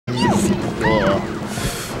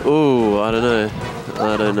Ooh, I don't know.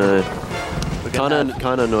 I don't know. Kind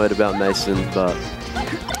of annoyed about Mason, but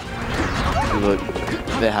look,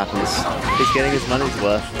 it happens. He's getting his money's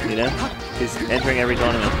worth, you know? He's entering every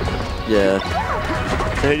tournament. Yeah.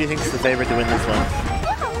 So who do you think is the favourite to win this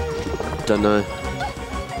one? Don't know.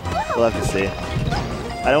 We'll have to see.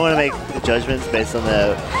 I don't want to make judgments based on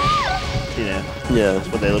their, you know,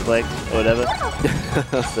 what they look like or whatever.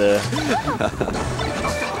 So,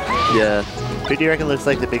 yeah. who do you reckon looks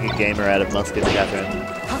like the bigger gamer out of Muscat and Katherine?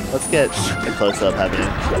 Let's get a close-up happening.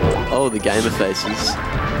 Oh, the gamer faces.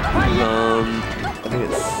 I think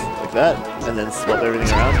it's like that, and then swap everything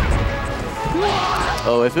around.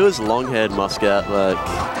 Oh, if it was long-haired Muscat, like,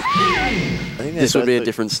 I think this would be a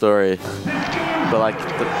different story. But like,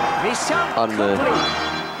 I don't know.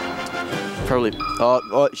 Probably.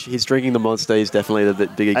 Oh, he's drinking the Monster. He's definitely the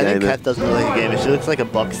bit bigger gamer. I think Kat doesn't look like a gamer. She looks like a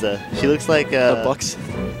boxer. She looks like a boxer.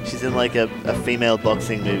 She's in like a female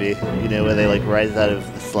boxing movie, you know, where they like rise out of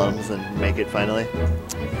the slums and make it finally.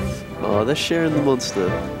 Oh, they're sharing the Monster.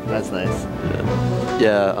 That's nice.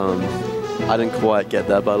 Yeah. I didn't quite get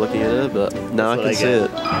that by looking at her, but now I can see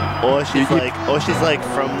it. Or she's like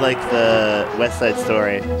from like the West Side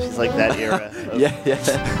Story. She's like that era.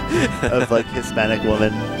 Of, of like Hispanic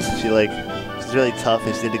woman. She's really tough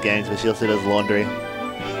and she's into gangs, but she also does laundry.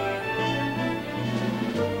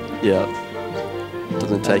 Yeah.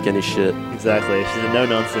 Doesn't take any shit. Exactly. She's a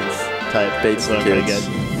no-nonsense type. Beats the That's what I'm kids.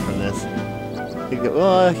 gonna get from this.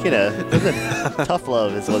 Well, you know, tough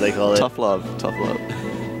love is what they call it. Tough love. Tough love.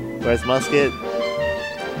 Whereas Muscat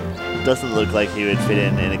doesn't look like he would fit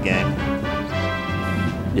in a gang.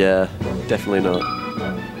 Yeah, definitely not.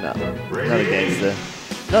 No, not a gangster.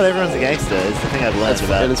 Not everyone's a gangster. It's the thing I've learned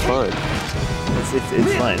about. And it's fine.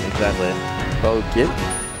 It's fine, exactly. Oh, Gimp?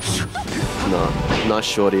 No, nice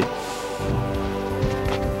shorty.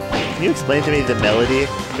 Can you explain to me the melody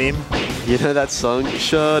meme? You know that song?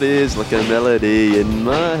 Shorty's like a melody in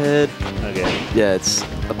my head. Okay. Yeah, it's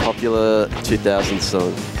a popular 2000s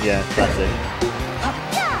song. Yeah, classic.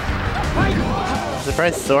 I'm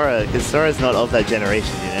surprised Sora, because Sora's not of that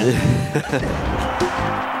generation, you know?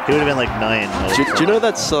 He would have been like 9. Do you know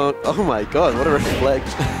that song? Oh my god, what a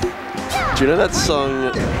reflect. Do you know that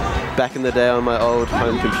song back in the day on my old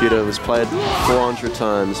home computer was played 400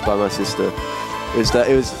 times by my sister? It was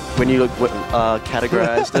when you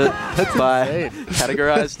categorized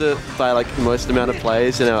it by like most amount of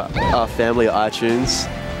plays in our family iTunes.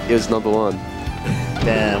 It was #1.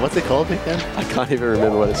 Damn, what's it called again? I can't even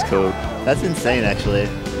remember what it's called. That's insane, actually.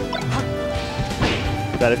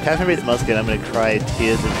 But if Katherine beats Muscat, I'm gonna cry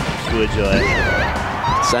tears of pure joy.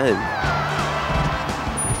 Same.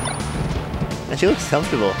 And she looks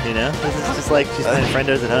comfortable, you know? This is just like she's playing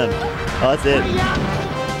friendos at home. Oh, that's it.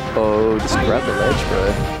 Oh, just grab the ledge, bro.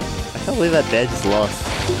 I can't believe that bear just lost.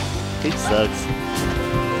 He sucks.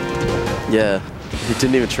 Yeah, he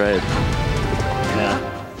didn't even trade. Yeah.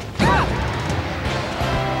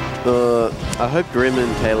 I hope Grim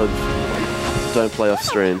and Caleb don't play off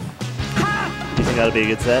stream. You think that'll be a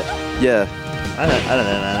good set? Yeah. I don't know,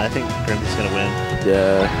 man. I think Grim's just gonna win.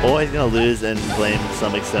 Yeah. Or he's gonna lose and blame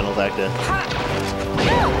some external factor.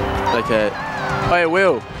 Okay. Hey,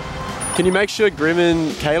 Will. Can you make sure Grim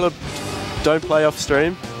and Caleb don't play off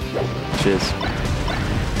stream? Cheers.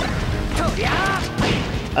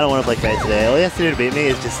 I don't want to play Kai today. All he has to do to beat me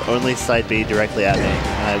is just only side B directly at me,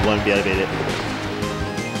 and I won't be able to beat it.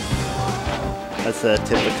 That's a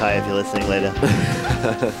tip for Kai if you're listening later.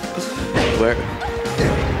 Where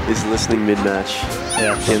is listening mid-match?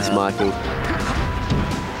 Yeah. Against Michael.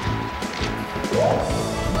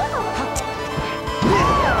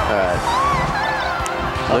 Alright.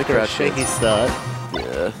 After a shaky start,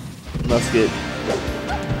 yeah, Muscat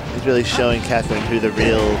is really showing Katherine who the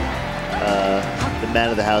real, the man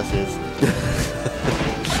of the house is.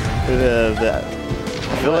 I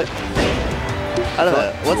feel like, I don't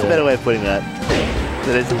know, what's a better way of putting that?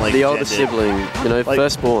 That isn't like the older gendered? sibling, you know, Like-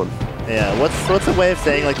 firstborn. Yeah, what's a way of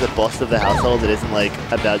saying like the boss of the household that isn't like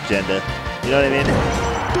about gender? You know what I mean?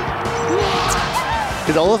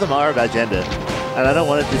 Because all of them are about gender. And I don't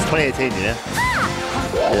want it, it's 2018, you know?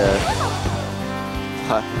 Yeah.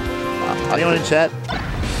 Anyone in chat?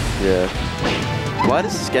 Yeah. Why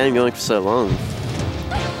is this game going for so long?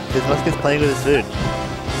 Because Muscat's playing with his food.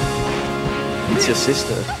 It's your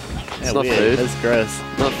sister. It's Yeah, not weird. food. That's gross.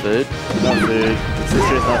 Not food. Not food. The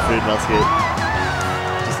sister is not food, Muscat.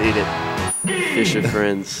 Just eat it. Fish are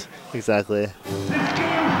friends. Exactly.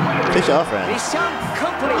 Fish are friends.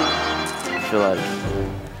 I feel like...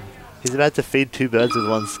 He's about to feed 2 birds with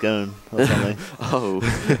 1 scone or something. Oh.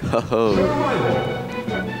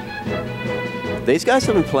 These guys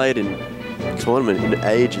haven't played in tournament in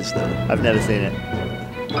ages now. I've never seen it.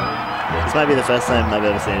 This might be the first time I've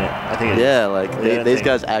ever seen it. I think it is. Yeah, like these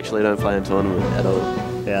guys actually don't play in tournament at all.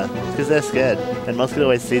 Yeah, because they're scared, and Muscat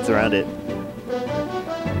always seeds around it.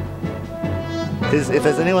 Because if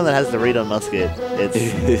there's anyone that has the read on Muscat, it's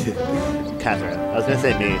Katherine. I was going to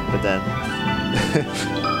say me, but then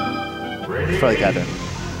it's probably Katherine.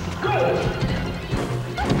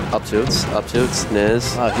 Up tilts,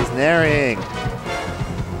 nares. Oh, he's naring.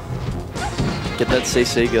 Get that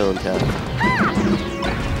CC going, Kat.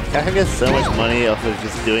 Katherine gets so much money off of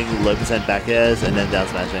just doing low percent back airs and then down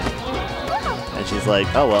smashing. And she's like,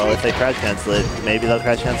 oh well, if they crouch cancel it, maybe they'll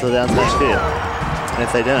crouch cancel the down smash too. And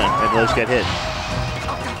if they don't, maybe they'll just get hit.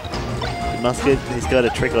 Muscat, he's got a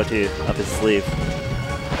trick or two up his sleeve.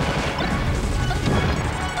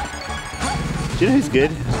 Do you know who's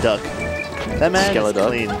good? Duck. That man is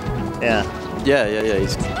clean. Yeah. Yeah.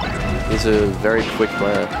 He's a very quick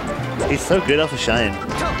player. He's so good off a shine.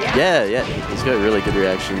 Yeah. He's got really good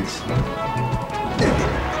reactions.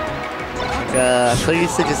 I'm so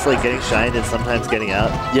used to just like getting shined and sometimes getting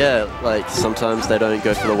out. Yeah, like sometimes they don't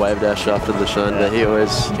go for the wave dash after the shine, but he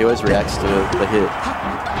always reacts to the hit.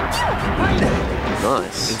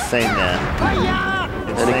 Nice. Insane there.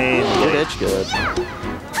 Insane. And a good edge guard.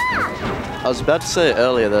 I was about to say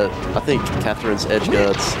earlier that I think Katherine's edge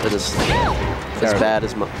guards are just as bad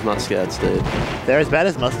as Muscat's, dude. They're as bad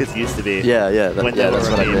as Muscat's used to be. Yeah, that's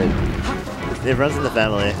what I mean. It runs in the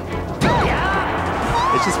family.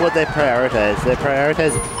 It's just what they prioritize. They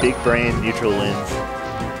prioritize big brain neutral wins.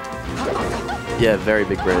 Yeah, very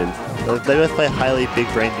big brain. They both play highly big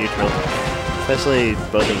brain neutral. Especially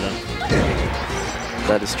both of them.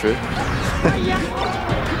 That is true.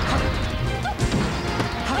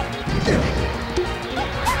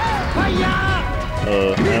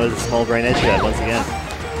 Oh, that was a small brain edge guard once again.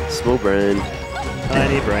 Small brain.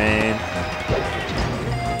 Tiny brain.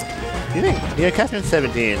 You think, Katherine's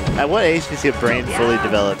 17. At what age does your brain fully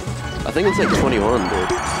develop? I think it's like 21, dude.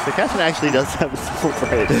 So Katherine actually does have a small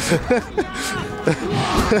brain.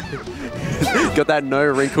 Got that no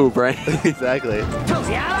wrinkle brain. Exactly.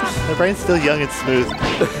 Her brain's still young and smooth.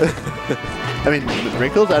 I mean,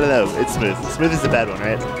 wrinkled? I don't know. It's smooth. Smooth is the bad one,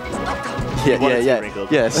 right? Yeah.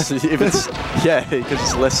 Yes, if it's because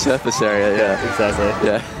it's less surface area. Yeah, exactly.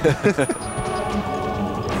 Yeah.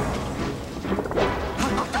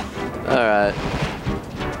 All right.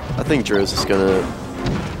 I think Drew's just gonna.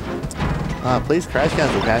 Please crash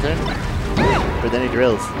cancel, Katherine. But then he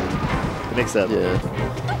drills. The mix up. Yeah.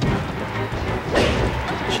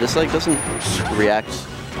 She just like doesn't react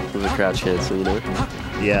with a crouch cancel, you know?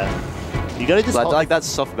 Yeah. You gotta just like that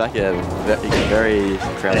soft back air, very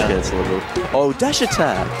crouch cancelable. Oh, dash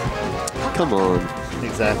attack! Come on.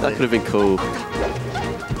 Exactly. That could have been cool.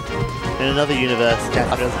 In another universe,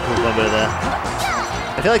 Katherine does a cool combo there.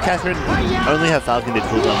 I feel like Katherine only her Falcon did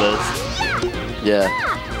cool combos. Yeah.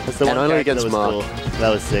 That's the and one only against that was Mark. Cool. That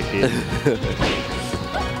was sick, dude.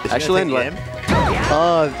 Actually, like,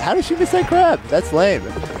 oh, how did she miss that grab? That's lame.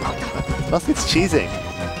 Muscat's cheesing.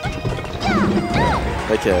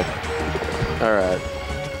 Okay. Alright.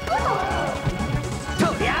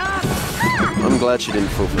 I'm glad she didn't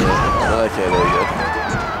fall for that. Okay, there you go.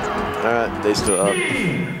 Alright, these two are up.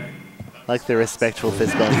 Like the respectful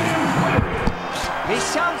fist bump.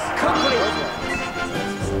 Mission complete.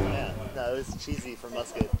 No, it was cheesy from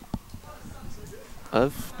Muscat.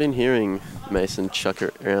 I've been hearing Mason chuck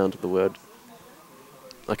around the word.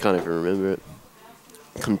 I can't even remember it.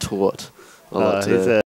 Contort. I like to